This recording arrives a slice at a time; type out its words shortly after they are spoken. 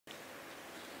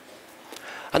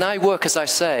And I work, as I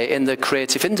say, in the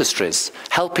creative industries,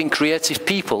 helping creative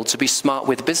people to be smart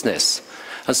with business.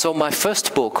 And so my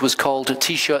first book was called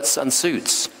T-shirts and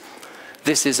Suits.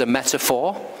 This is a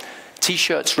metaphor.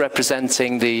 T-shirts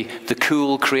representing the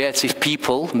cool, creative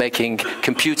people making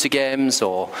computer games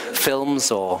or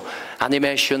films or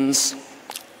animations,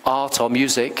 art or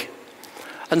music.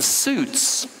 And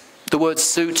suits, the word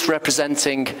suits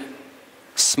representing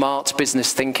smart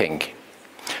business thinking.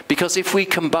 Because if we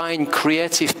combine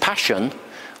creative passion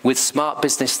with smart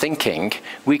business thinking,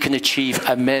 we can achieve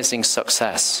amazing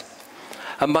success.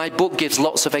 And my book gives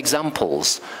lots of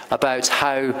examples about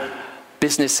how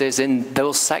businesses in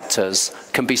those sectors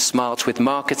can be smart with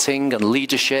marketing and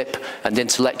leadership and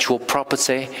intellectual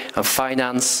property and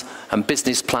finance and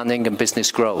business planning and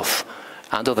business growth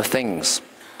and other things.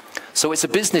 So it's a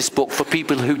business book for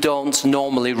people who don't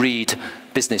normally read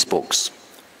business books.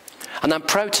 And I'm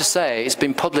proud to say it's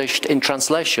been published in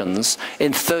translations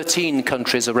in 13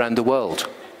 countries around the world.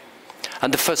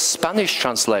 And the first Spanish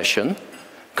translation,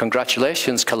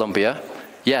 congratulations Colombia,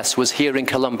 yes, was here in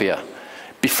Colombia,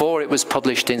 before it was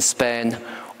published in Spain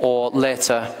or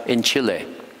later in Chile.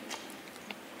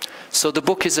 So the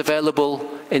book is available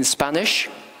in Spanish,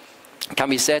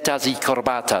 Camisetas y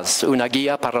Corbatas, una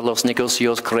guía para los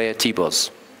negocios creativos.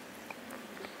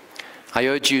 I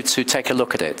urge you to take a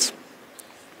look at it.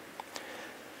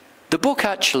 The book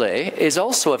actually is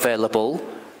also available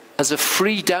as a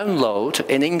free download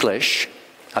in English,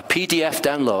 a PDF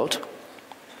download,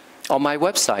 on my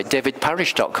website,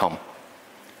 davidparrish.com.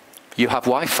 You have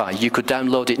Wi-Fi, you could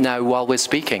download it now while we're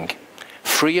speaking.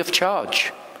 Free of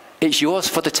charge. It's yours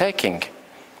for the taking.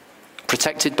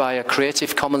 Protected by a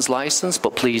Creative Commons license,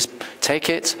 but please take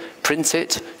it, print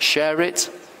it, share it,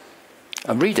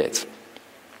 and read it.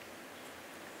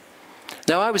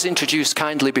 Now, I was introduced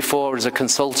kindly before as a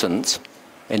consultant.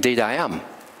 Indeed, I am.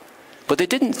 But they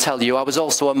didn't tell you I was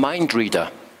also a mind reader.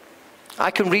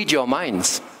 I can read your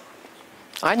minds.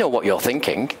 I know what you're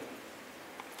thinking.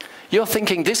 You're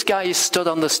thinking, this guy is stood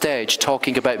on the stage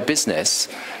talking about business,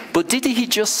 but did he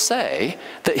just say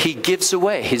that he gives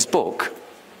away his book?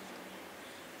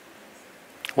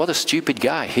 What a stupid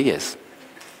guy he is.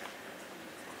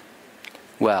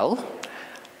 Well,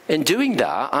 in doing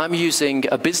that, I'm using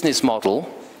a business model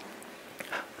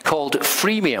called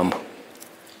freemium.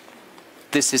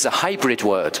 This is a hybrid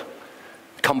word,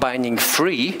 combining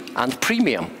free and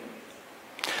premium.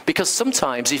 Because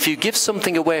sometimes if you give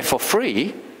something away for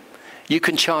free, you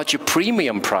can charge a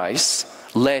premium price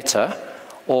later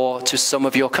or to some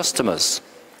of your customers.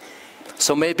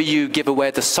 So maybe you give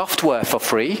away the software for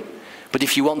free, but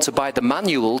if you want to buy the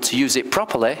manual to use it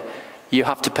properly, you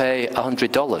have to pay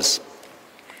 $100.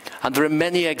 And there are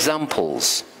many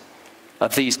examples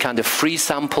of these kind of free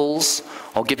samples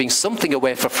or giving something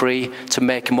away for free to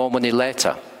make more money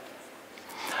later.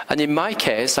 And in my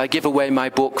case, I give away my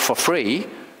book for free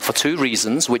for two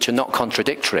reasons which are not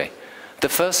contradictory. The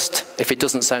first, if it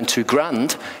doesn't sound too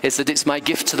grand, is that it's my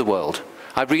gift to the world.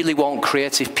 I really want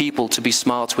creative people to be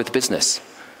smart with business.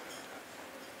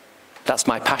 That's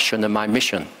my passion and my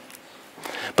mission.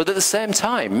 But at the same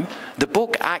time, the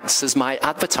book acts as my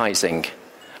advertising,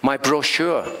 my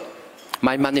brochure,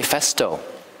 my manifesto.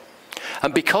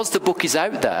 And because the book is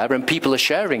out there and people are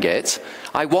sharing it,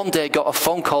 I one day got a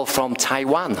phone call from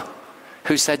Taiwan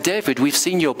who said, David, we've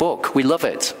seen your book, we love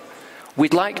it.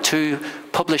 We'd like to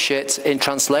publish it in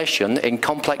translation in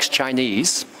complex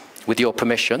Chinese, with your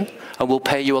permission, and we'll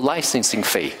pay you a licensing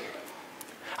fee.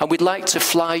 And we'd like to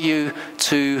fly you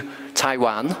to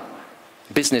Taiwan,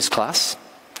 business class,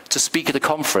 to speak at a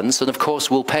conference, and of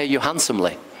course we'll pay you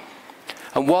handsomely.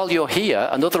 And while you're here,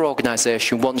 another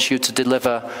organization wants you to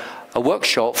deliver a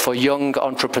workshop for young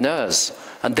entrepreneurs,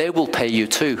 and they will pay you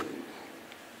too.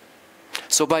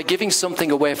 So by giving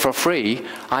something away for free,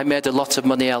 I made a lot of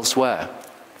money elsewhere.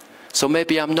 So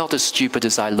maybe I'm not as stupid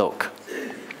as I look.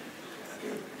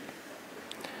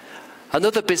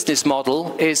 Another business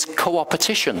model is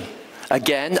co-opetition.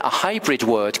 Again, a hybrid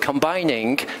word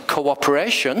combining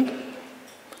cooperation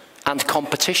and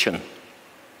competition.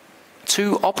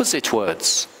 Two opposite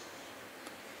words.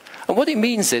 And what it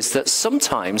means is that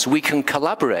sometimes we can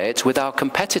collaborate with our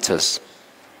competitors.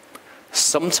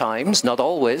 Sometimes, not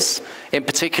always, in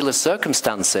particular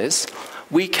circumstances,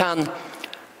 we can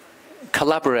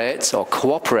collaborate or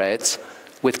cooperate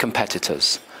with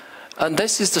competitors. And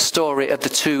this is the story of the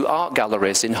two art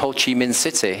galleries in Ho Chi Minh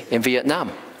City in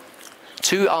Vietnam.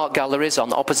 Two art galleries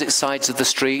on opposite sides of the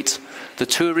street. The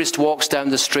tourist walks down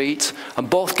the street, and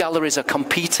both galleries are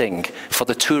competing for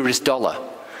the tourist dollar,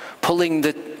 pulling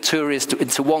the tourist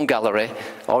into one gallery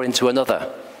or into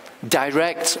another.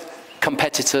 Direct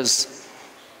competitors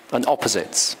and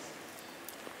opposites.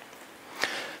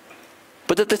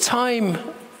 But at the time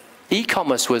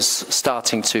e-commerce was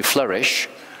starting to flourish,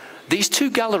 these two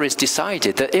galleries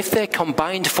decided that if they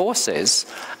combined forces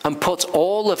and put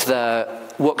all of their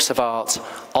works of art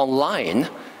online,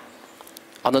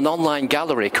 on an online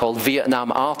gallery called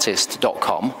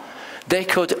VietnamArtist.com, they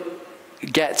could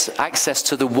get access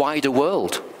to the wider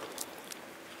world.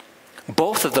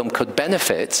 Both of them could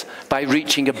benefit by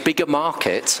reaching a bigger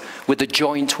market with a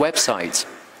joint website.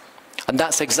 And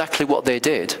that's exactly what they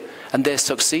did, and they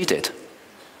succeeded.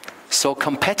 So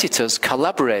competitors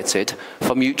collaborated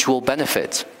for mutual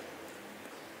benefit.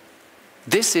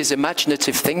 This is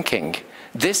imaginative thinking.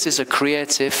 This is a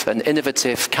creative and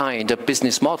innovative kind of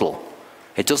business model.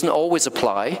 It doesn't always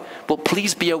apply, but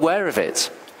please be aware of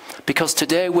it. Because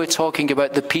today we're talking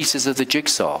about the pieces of the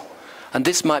jigsaw. And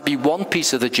this might be one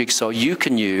piece of the jigsaw you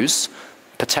can use,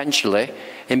 potentially,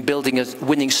 in building a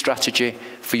winning strategy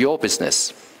for your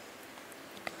business.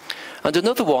 And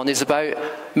another one is about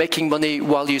making money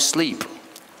while you sleep.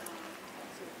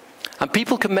 And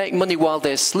people can make money while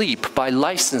they sleep by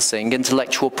licensing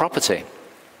intellectual property.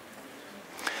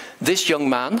 This young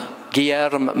man,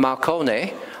 Guilherme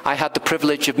Marconi, I had the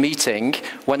privilege of meeting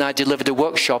when I delivered a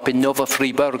workshop in Nova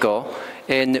Friburgo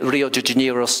in Rio de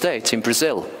Janeiro state in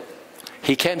Brazil.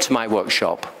 He came to my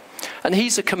workshop, and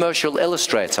he's a commercial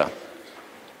illustrator.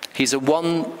 He's a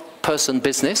one-person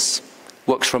business,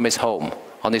 works from his home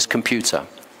on his computer.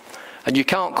 And you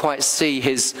can't quite see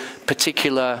his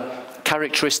particular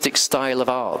characteristic style of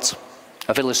art,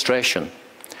 of illustration.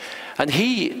 And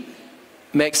he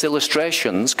makes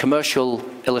illustrations, commercial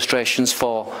illustrations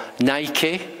for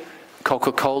Nike,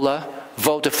 Coca-Cola,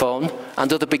 Vodafone,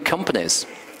 and other big companies.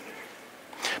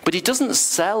 But he doesn't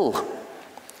sell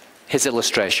his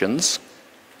illustrations,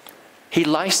 he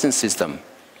licenses them.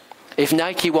 If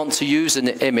Nike wants to use an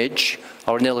image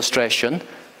or an illustration,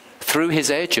 through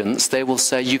his agents, they will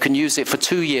say you can use it for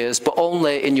 2 years, but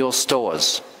only in your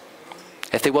stores.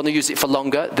 If they want to use it for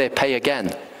longer, they pay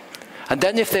again. And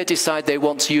then if they decide they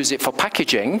want to use it for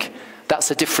packaging,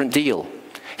 that's a different deal.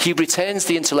 He retains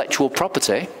the intellectual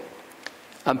property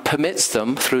and permits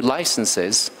them, through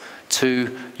licenses,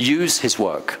 to use his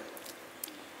work.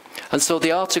 And so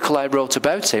the article I wrote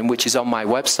about him, which is on my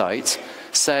website,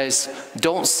 says,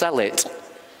 don't sell it,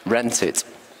 rent it.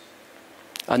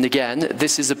 And again,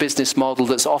 this is a business model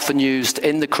that's often used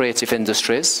in the creative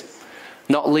industries,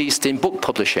 not least in book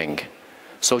publishing.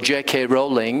 So J.K.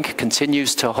 Rowling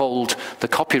continues to hold the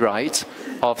copyright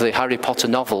of the Harry Potter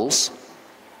novels.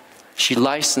 She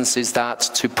licenses that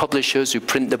to publishers who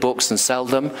print the books and sell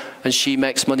them, and she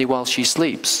makes money while she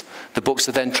sleeps. The books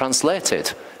are then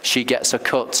translated. She gets a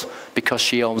cut because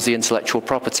she owns the intellectual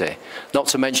property. Not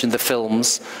to mention the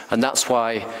films, and that's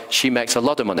why she makes a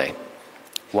lot of money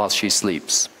while she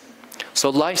sleeps. So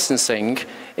licensing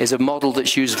is a model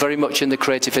that's used very much in the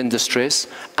creative industries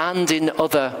and in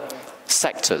other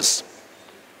sectors.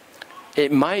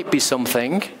 It might be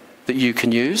something that you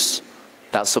can use,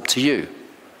 that's up to you.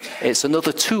 It's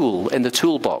another tool in the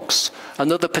toolbox,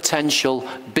 another potential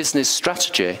business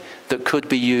strategy that could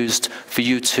be used for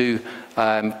you to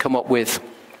come up with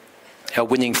a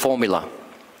winning formula.